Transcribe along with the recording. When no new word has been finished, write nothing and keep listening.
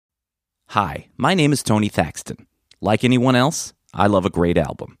Hi, my name is Tony Thaxton. Like anyone else, I love a great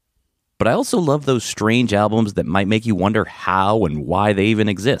album. But I also love those strange albums that might make you wonder how and why they even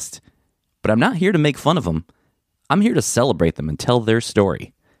exist. But I'm not here to make fun of them. I'm here to celebrate them and tell their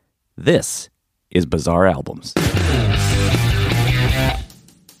story. This is Bizarre Albums.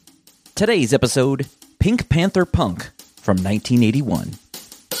 Today's episode, Pink Panther Punk from 1981.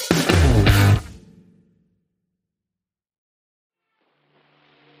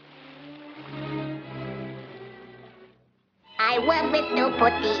 I want Mr.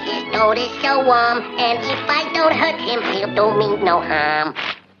 Putty, his throat is so warm, and if I don't hurt him, he'll do me no harm.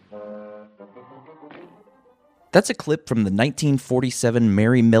 That's a clip from the 1947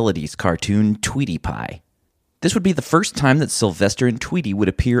 Merry Melodies cartoon Tweety Pie. This would be the first time that Sylvester and Tweety would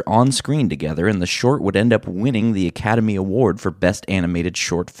appear on screen together, and the short would end up winning the Academy Award for Best Animated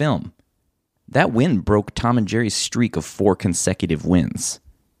Short Film. That win broke Tom and Jerry's streak of 4 consecutive wins.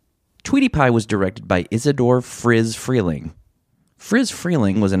 Tweety Pie was directed by Isidore Friz Freleng. Friz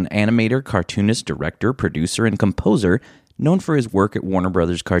Freleng was an animator, cartoonist, director, producer, and composer known for his work at Warner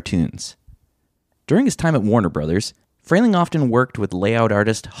Brothers Cartoons. During his time at Warner Brothers, Freleng often worked with layout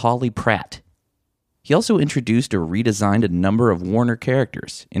artist Holly Pratt. He also introduced or redesigned a number of Warner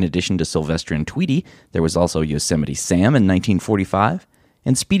characters. In addition to Sylvester and Tweety, there was also Yosemite Sam in 1945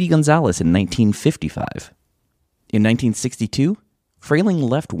 and Speedy Gonzales in 1955. In 1962, Freleng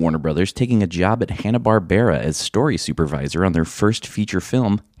left Warner Brothers, taking a job at Hanna-Barbera as story supervisor on their first feature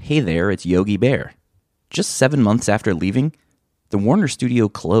film, Hey There, It's Yogi Bear. Just 7 months after leaving, the Warner studio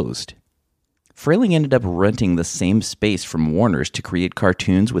closed. Freleng ended up renting the same space from Warner's to create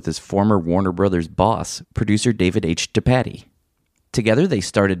cartoons with his former Warner Brothers boss, producer David H. DePatie. Together, they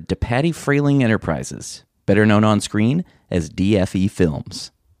started DePatie Freleng Enterprises, better known on screen as DFE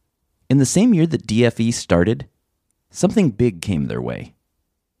Films. In the same year that DFE started, something big came their way.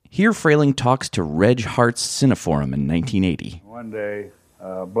 Here, Freleng talks to Reg Hart's Cineforum in 1980. One day,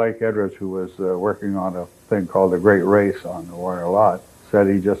 Blake Edwards, who was working on a thing called The Great Race on the Warner lot, said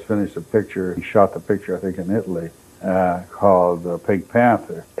he just finished a picture. He shot the picture, I think, in Italy, called Pink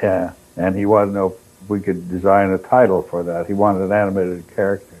Panther. And he wanted to know if we could design a title for that. He wanted an animated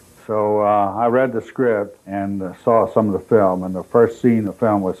character. So I read the script and saw some of the film, and the first scene of the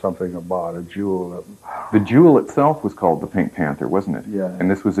film was something about a jewel. The jewel itself was called the Pink Panther, wasn't it? Yeah. And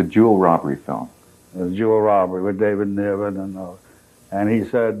this was a jewel robbery film. A jewel robbery with David Niven and he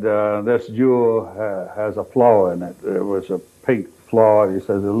said this jewel has a flaw in it. It was a pink flaw. He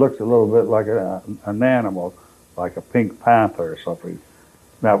says it looks a little bit like an animal, like a pink panther or something.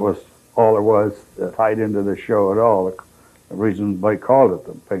 That was all there was tied into the show at all. The reason Blake called it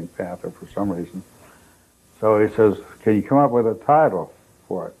the Pink Panther for some reason. So he says, can you come up with a title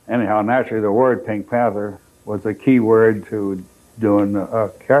for it? Anyhow, naturally the word Pink Panther was a key word to doing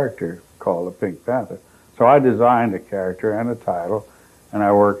a character called the Pink Panther. So I designed a character and a title, and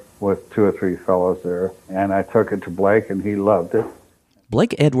I worked with 2 or 3 fellows there, and I took it to Blake, and he loved it.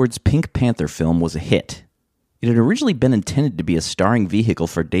 Blake Edwards' Pink Panther film was a hit. It had originally been intended to be a starring vehicle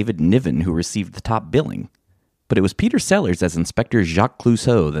for David Niven, who received the top billing. But it was Peter Sellers as Inspector Jacques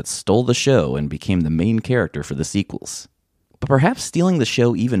Clouseau that stole the show and became the main character for the sequels. But perhaps stealing the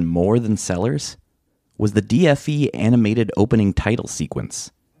show even more than Sellers was the DFE animated opening title sequence.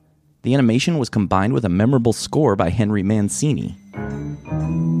 The animation was combined with a memorable score by Henry Mancini.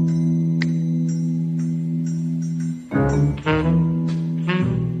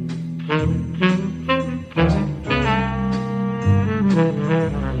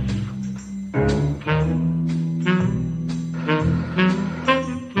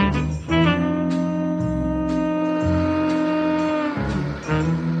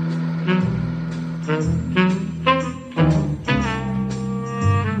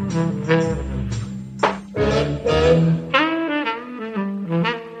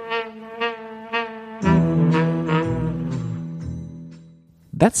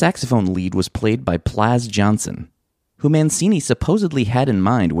 That saxophone lead was played by Plaz Johnson, who Mancini supposedly had in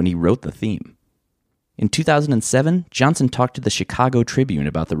mind when he wrote the theme. In 2007, Johnson talked to the Chicago Tribune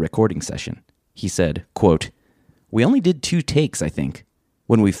about the recording session. He said, quote, "We only did 2 takes, I think.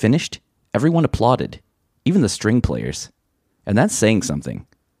 When we finished, everyone applauded, even the string players. And that's saying something.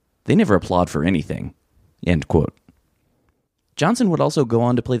 They never applaud for anything." End quote. Johnson would also go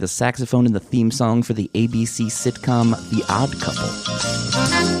on to play the saxophone in the theme song for the ABC sitcom The Odd Couple.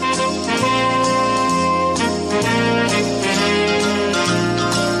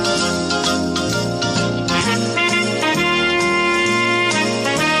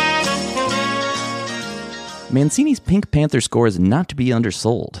 Mancini's Pink Panther score is not to be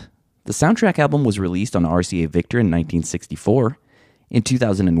undersold. The soundtrack album was released on RCA Victor in 1964, In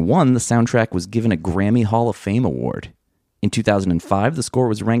 2001, the soundtrack was given a Grammy Hall of Fame award. In 2005, the score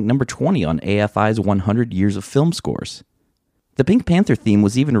was ranked number 20 on AFI's 100 Years of Film Scores. The Pink Panther theme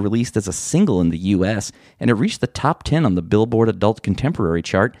was even released as a single in the US, and it reached the top 10 on the Billboard Adult Contemporary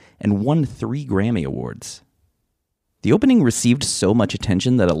chart and won 3 Grammy Awards. The opening received so much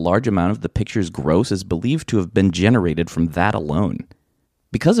attention that a large amount of the picture's gross is believed to have been generated from that alone.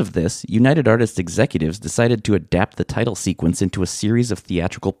 Because of this, United Artists executives decided to adapt the title sequence into a series of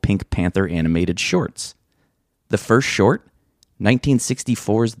theatrical Pink Panther animated shorts. The first short,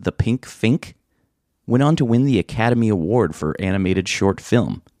 1964's The Pink Fink, went on to win the Academy Award for Animated Short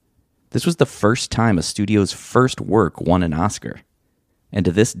Film. This was the first time a studio's first work won an Oscar. And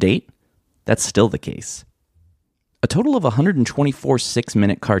to this date, that's still the case. A total of 124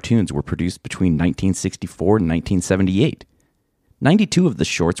 6-minute cartoons were produced between 1964 and 1978. 92 of the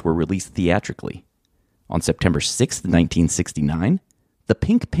shorts were released theatrically. On September 6, 1969, The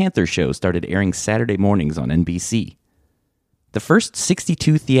Pink Panther Show started airing Saturday mornings on NBC. The first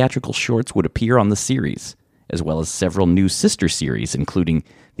 62 theatrical shorts would appear on the series, as well as several new sister series, including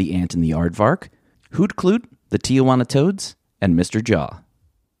The Ant and the Aardvark, Hoot Kloot, The Tijuana Toads, and Mr. Jaw.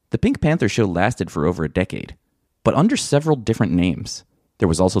 The Pink Panther Show lasted for over a decade, but under several different names. There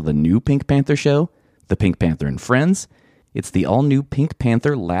was also the New Pink Panther Show, The Pink Panther and Friends. It's the all-new Pink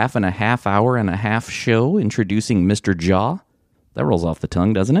Panther Laugh and a Half Hour and a Half show introducing Mr. Jaw. That rolls off the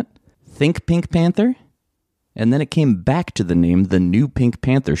tongue, doesn't it? Think Pink Panther? And then it came back to the name The New Pink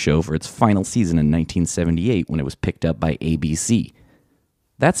Panther Show for its final season in 1978 when it was picked up by ABC.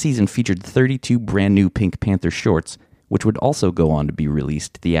 That season featured 32 brand new Pink Panther shorts, which would also go on to be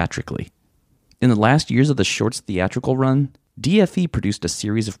released theatrically. In the last years of the short's theatrical run, DFE produced a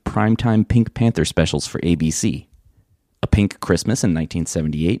series of primetime Pink Panther specials for ABC. A Pink Christmas in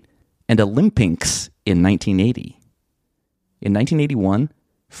 1978, and a Limpinks in 1980. In 1981,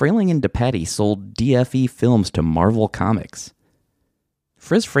 Frayling and DePatie sold DFE Films to Marvel Comics.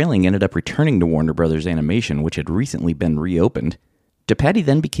 Friz Frayling ended up returning to Warner Brothers Animation, which had recently been reopened. DePatie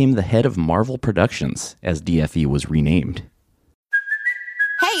then became the head of Marvel Productions, as DFE was renamed.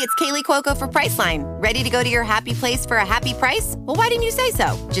 Hey, it's Kaylee Cuoco for Priceline. Ready to go to your happy place for a happy price? Well, why didn't you say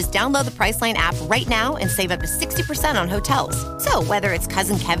so? Just download the Priceline app right now and save up to 60% on hotels. So whether it's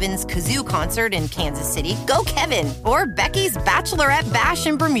Cousin Kevin's Kazoo Concert in Kansas City, go Kevin, or Becky's Bachelorette Bash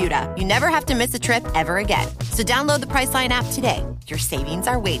in Bermuda, you never have to miss a trip ever again. So download the Priceline app today. Your savings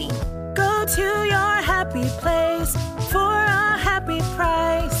are waiting. Go to your happy place for a happy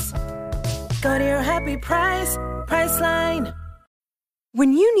price. Go to your happy price, Priceline.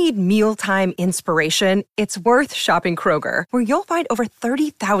 When you need mealtime inspiration, it's worth shopping Kroger, where you'll find over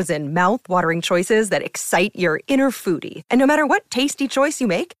 30,000 mouth-watering choices that excite your inner foodie. And no matter what tasty choice you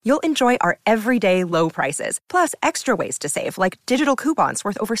make, you'll enjoy our everyday low prices, plus extra ways to save, like digital coupons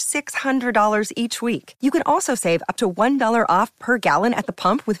worth over $600 each week. You can also save up to $1 off per gallon at the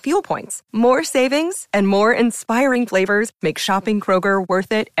pump with fuel points. More savings and more inspiring flavors make shopping Kroger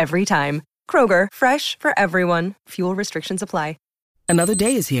worth it every time. Kroger, fresh for everyone. Fuel restrictions apply. Another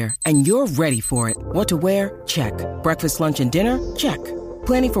day is here, and you're ready for it. What to wear? Check. Breakfast, lunch, and dinner? Check.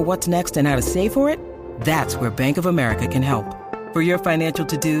 Planning for what's next and how to save for it? That's where Bank of America can help. For your financial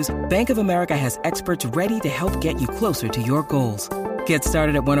to-dos, Bank of America has experts ready to help get you closer to your goals. Get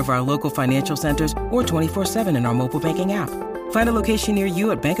started at one of our local financial centers or 24/7 in our mobile banking app. Find a location near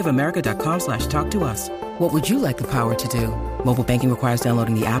you at bankofamerica.com/talktous. What would you like the power to do? Mobile banking requires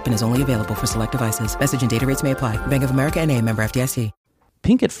downloading the app and is only available for select devices. Message and data rates may apply. Bank of America N.A., member FDIC.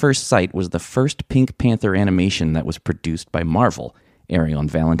 Pink at First Sight was the first Pink Panther animation that was produced by Marvel, airing on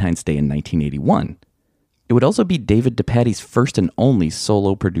Valentine's Day in 1981. It would also be David DePatie's first and only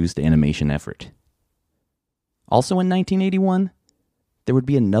solo-produced animation effort. Also in 1981, there would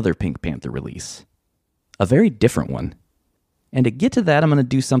be another Pink Panther release. A very different one. And to get to that, I'm going to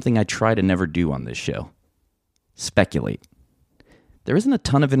do something I try to never do on this show. Speculate. There isn't a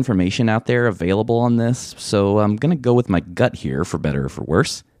ton of information out there available on this, so I'm going to go with my gut here, for better or for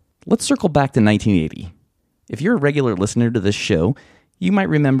worse. Let's circle back to 1980. If you're a regular listener to this show, you might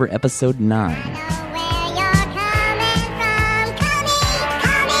remember episode 9.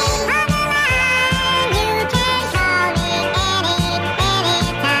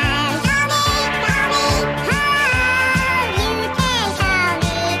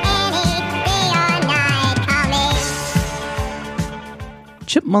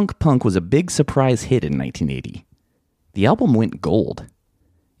 Chipmunk Punk was a big surprise hit in 1980. The album went gold.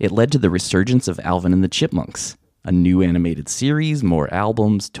 It led to the resurgence of Alvin and the Chipmunks, a new animated series, more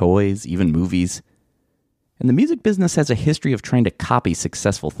albums, toys, even movies. And the music business has a history of trying to copy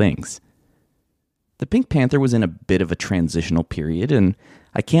successful things. The Pink Panther was in a bit of a transitional period, and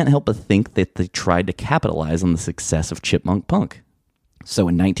I can't help but think that they tried to capitalize on the success of Chipmunk Punk. So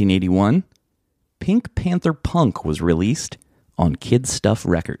in 1981, Pink Panther Punk was released on Kid Stuff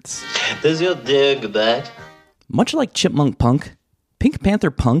Records. Does your dig that? Much like Chipmunk Punk, Pink Panther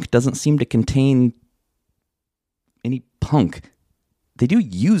Punk doesn't seem to contain any punk. They do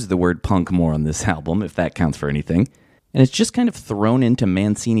use the word punk more on this album, if that counts for anything, and it's just kind of thrown into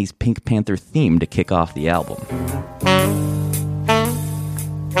Mancini's Pink Panther theme to kick off the album.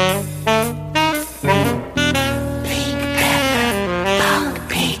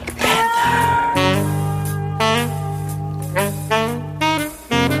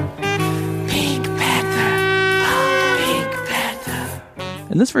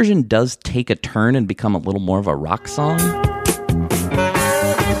 And this version does take a turn and become a little more of a rock song.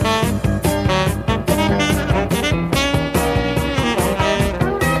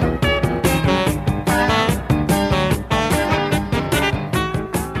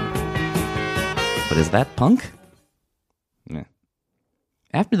 But is that punk? Nah.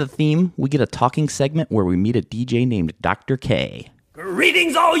 After the theme, we get a talking segment where we meet a DJ named Dr. K.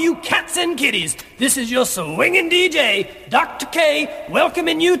 Greetings, all you cats and kitties. This is your swinging DJ, Dr. K,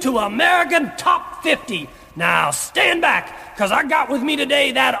 welcoming you to American Top 50. Now, stand back, because I got with me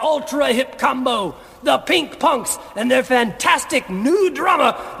today that ultra-hip combo, the Pink Punks, and their fantastic new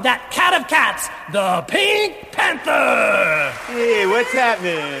drummer, that cat of cats, the Pink Panther. Hey, what's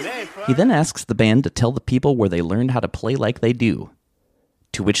happening? Hey, He then asks the band to tell the people where they learned how to play like they do,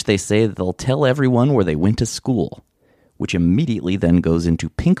 to which they say that they'll tell everyone where they went to school, which immediately then goes into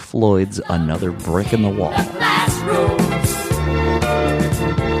Pink Floyd's Another Brick in the Wall.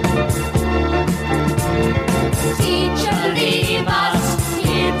 Teacher, leave us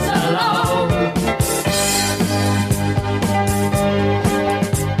kids alone.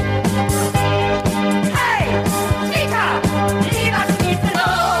 Hey, teacher, leave us kids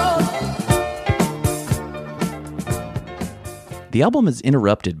alone. The album is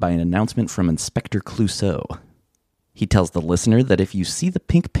interrupted by an announcement from Inspector Clouseau. He tells the listener that if you see the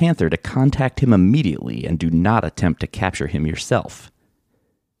Pink Panther, to contact him immediately and do not attempt to capture him yourself.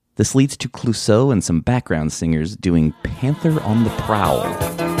 This leads to Clouseau and some background singers doing Panther on the Prowl.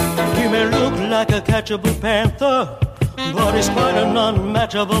 He may look like a catchable panther, but he's quite an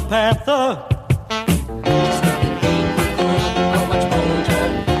unmatchable panther.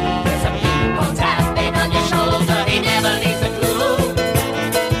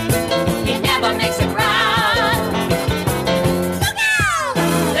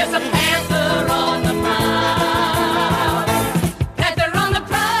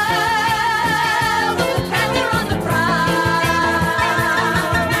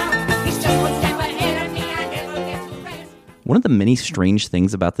 One of the many strange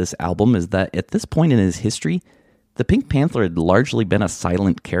things about this album is that at this point in his history, the Pink Panther had largely been a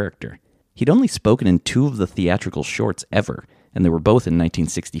silent character. He'd only spoken in 2 of the theatrical shorts ever, and they were both in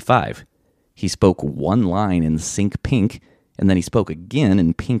 1965. He spoke one line in Sink Pink, and then he spoke again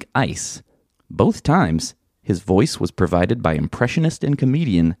in Pink Ice. Both times, his voice was provided by impressionist and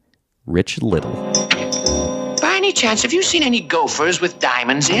comedian Rich Little. By any chance, have you seen any gophers with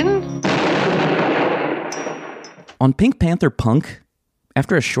diamonds in? On Pink Panther Punk,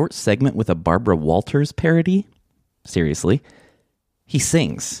 after a short segment with a Barbara Walters parody, seriously, he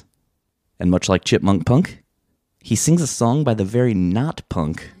sings. And much like Chipmunk Punk, he sings a song by the very not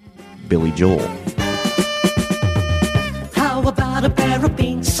punk Billy Joel. How about a pair of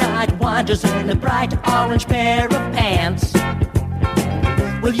pink sidewinders and a bright orange pair of pants?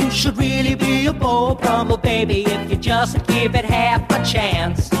 Well, you should really be a Beau Brummel, baby, if you just give it half a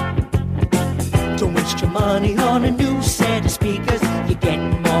chance. Don't waste your money on a new set of speakers. You get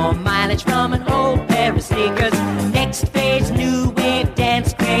more mileage from an old pair of sneakers. Next phase, new wave,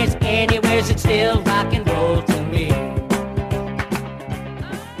 dance craze. Anywhere's it's still rock and roll to me.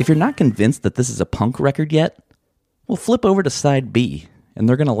 If you're not convinced that this is a punk record yet, well, flip over to side B, and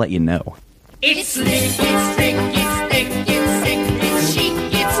they're going to let you know. It's slick, it's thick, it's thick, it's sick, it's chic,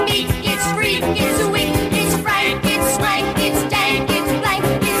 it's neat, it's freak, it's weak, it's frank, it's swank, it's dank, it's blank,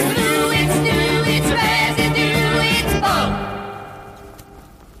 it's blue, it's new, it's residue, it's bunk.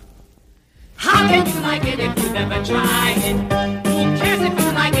 How can you like it if you've never tried it? Who cares if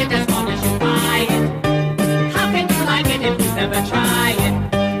you like it as long as you buy it? How can you like it if you've never tried it?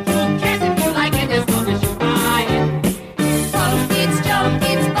 Who cares if you like it as long as you buy it? Funk, it's junk,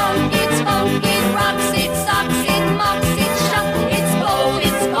 it's bunk, it's funk, it rocks, it sucks, it mocks, it shucks, it's bold,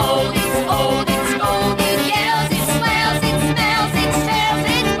 it's old, it's old, it's gold, it yells, it swells, it smells, it smells,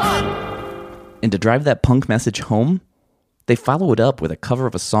 it's fun. And to drive that punk message home, They follow it up with a cover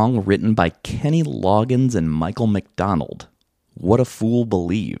of a song written by Kenny Loggins and Michael McDonald, What a Fool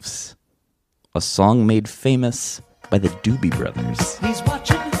Believes, a song made famous by the Doobie Brothers. He's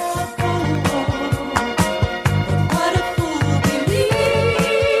watching her fool, but what a fool believes.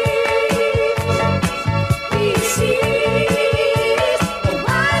 He sees a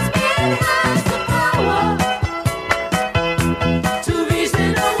wise man has the power to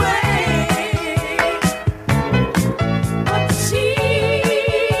reason away what seems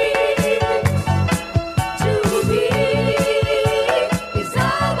to be is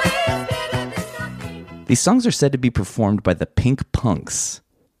always better than nothing. These songs are said to be performed by the Pink Punks,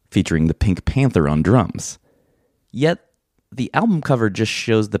 featuring the Pink Panther on drums. Yet, the album cover just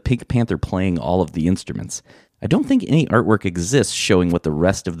shows the Pink Panther playing all of the instruments. I don't think any artwork exists showing what the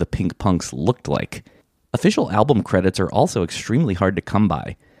rest of the Pink Punks looked like. Official album credits are also extremely hard to come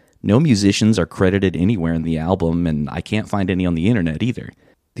by. No musicians are credited anywhere in the album, and I can't find any on the internet either.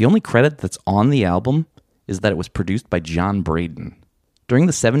 The only credit that's on the album is that it was produced by John Braden. During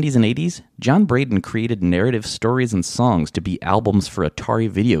the 70s and 80s, John Braden created narrative stories and songs to be albums for Atari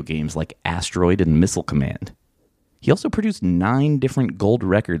video games like Asteroid and Missile Command. He also produced 9 different gold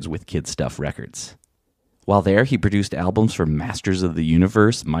records with Kid Stuff Records. While there, he produced albums for Masters of the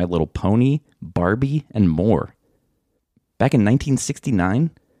Universe, My Little Pony, Barbie, and more. Back in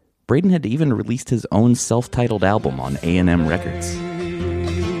 1969, Braden had even released his own self-titled album on A&M Records.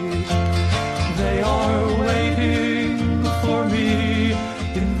 They are waiting for me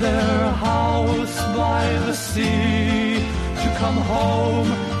in their house by the sea to come home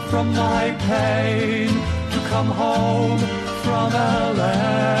from my pain, to come home from LA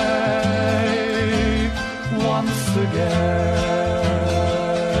once again.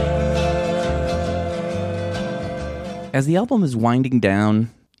 As the album is winding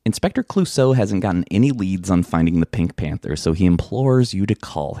down, Inspector Clouseau hasn't gotten any leads on finding the Pink Panther, so he implores you to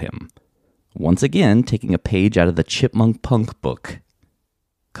call him. Once again, taking a page out of the Chipmunk Punk book,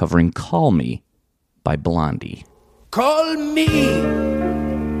 covering Call Me by Blondie. Call me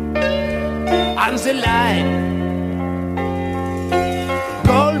on the line.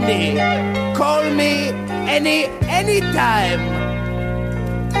 Call me anytime.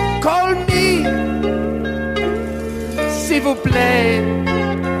 Call me, s'il vous plaît.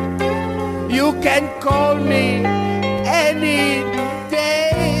 You can call me any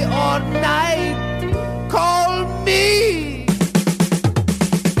day or night. Call me.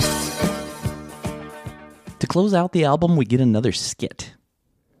 To close out the album, we get another skit.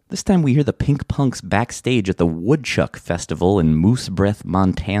 This time we hear the Pink Punks backstage at the Woodchuck Festival in Moose Breath,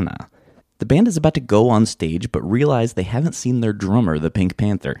 Montana. The band is about to go on stage, but realize they haven't seen their drummer, the Pink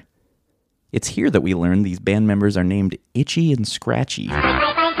Panther. It's here that we learn these band members are named Itchy and Scratchy.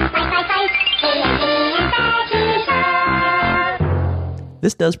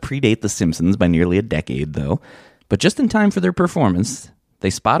 This does predate The Simpsons by nearly a decade, though, but just in time for their performance, they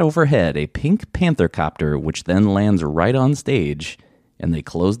spot overhead a Pink Panther copter, which then lands right on stage, and they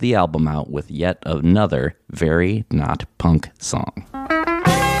close the album out with yet another very not punk song.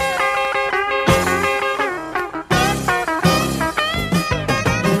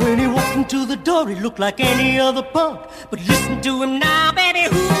 When he walked into the door, he looked like any other punk. But listen to him now, baby,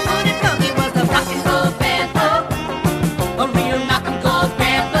 who would have thought he was the rock and roll panther? A real rock and roll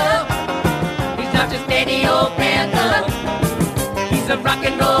panther. He's not just any old panther. He's a rock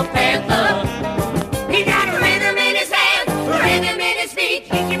and roll panther. He got a rhythm in his hands, rhythm in his feet. He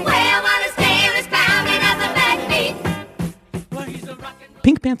can wail while his tail is pounding at the backbeat. Well, he's a rock and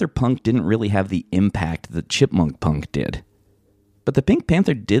Pink Panther punk didn't really have the impact that Chipmunk punk did. But the Pink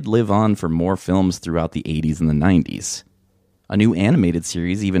Panther did live on for more films throughout the 80s and the 90s. A new animated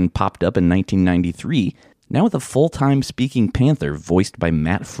series even popped up in 1993, now with a full-time speaking panther voiced by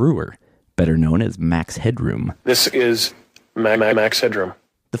Matt Frewer, better known as Max Headroom. This is Max Headroom.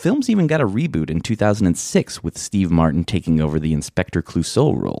 The film's even got a reboot in 2006 with Steve Martin taking over the Inspector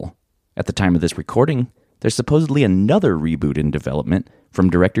Clouseau role. At the time of this recording, there's supposedly another reboot in development from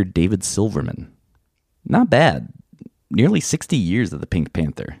director David Silverman. Not bad. Nearly 60 years of the Pink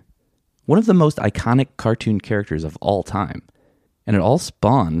Panther. One of the most iconic cartoon characters of all time. And it all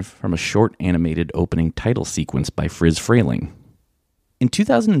spawned from a short animated opening title sequence by Friz Freleng. In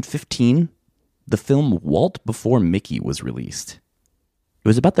 2015, the film Walt Before Mickey was released. It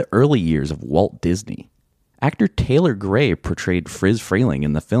was about the early years of Walt Disney. Actor Taylor Gray portrayed Friz Freleng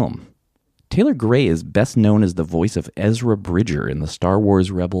in the film. Taylor Gray is best known as the voice of Ezra Bridger in the Star Wars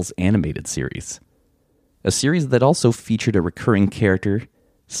Rebels animated series. A series that also featured a recurring character,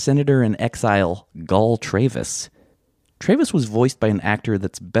 Senator in Exile Gul Travis. Travis was voiced by an actor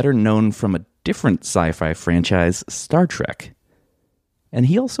that's better known from a different sci-fi franchise, Star Trek. And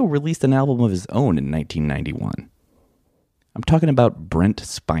he also released an album of his own in 1991. I'm talking about Brent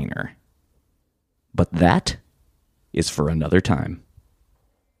Spiner. But that is for another time.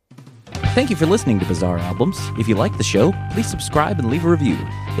 Thank you for listening to Bizarre Albums. If you like the show, please subscribe and leave a review.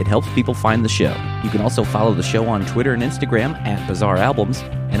 It helps people find the show. You can also follow the show on Twitter and Instagram at Bizarre Albums,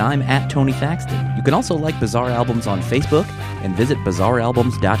 and I'm at Tony Thaxton. You can also like Bizarre Albums on Facebook and visit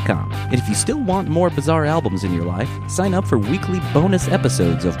BizarreAlbums.com. And if you still want more Bizarre Albums in your life, sign up for weekly bonus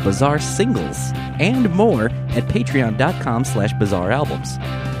episodes of Bizarre Singles and more at Patreon.com/BizarreAlbums.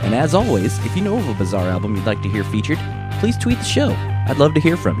 And as always, if you know of a Bizarre album you'd like to hear featured, please tweet the show. I'd love to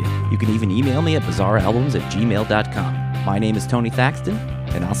hear from you. You can even email me at bizarrealbums@gmail.com. My name is Tony Thaxton,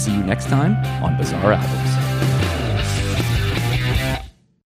 and I'll see you next time on Bizarre Albums.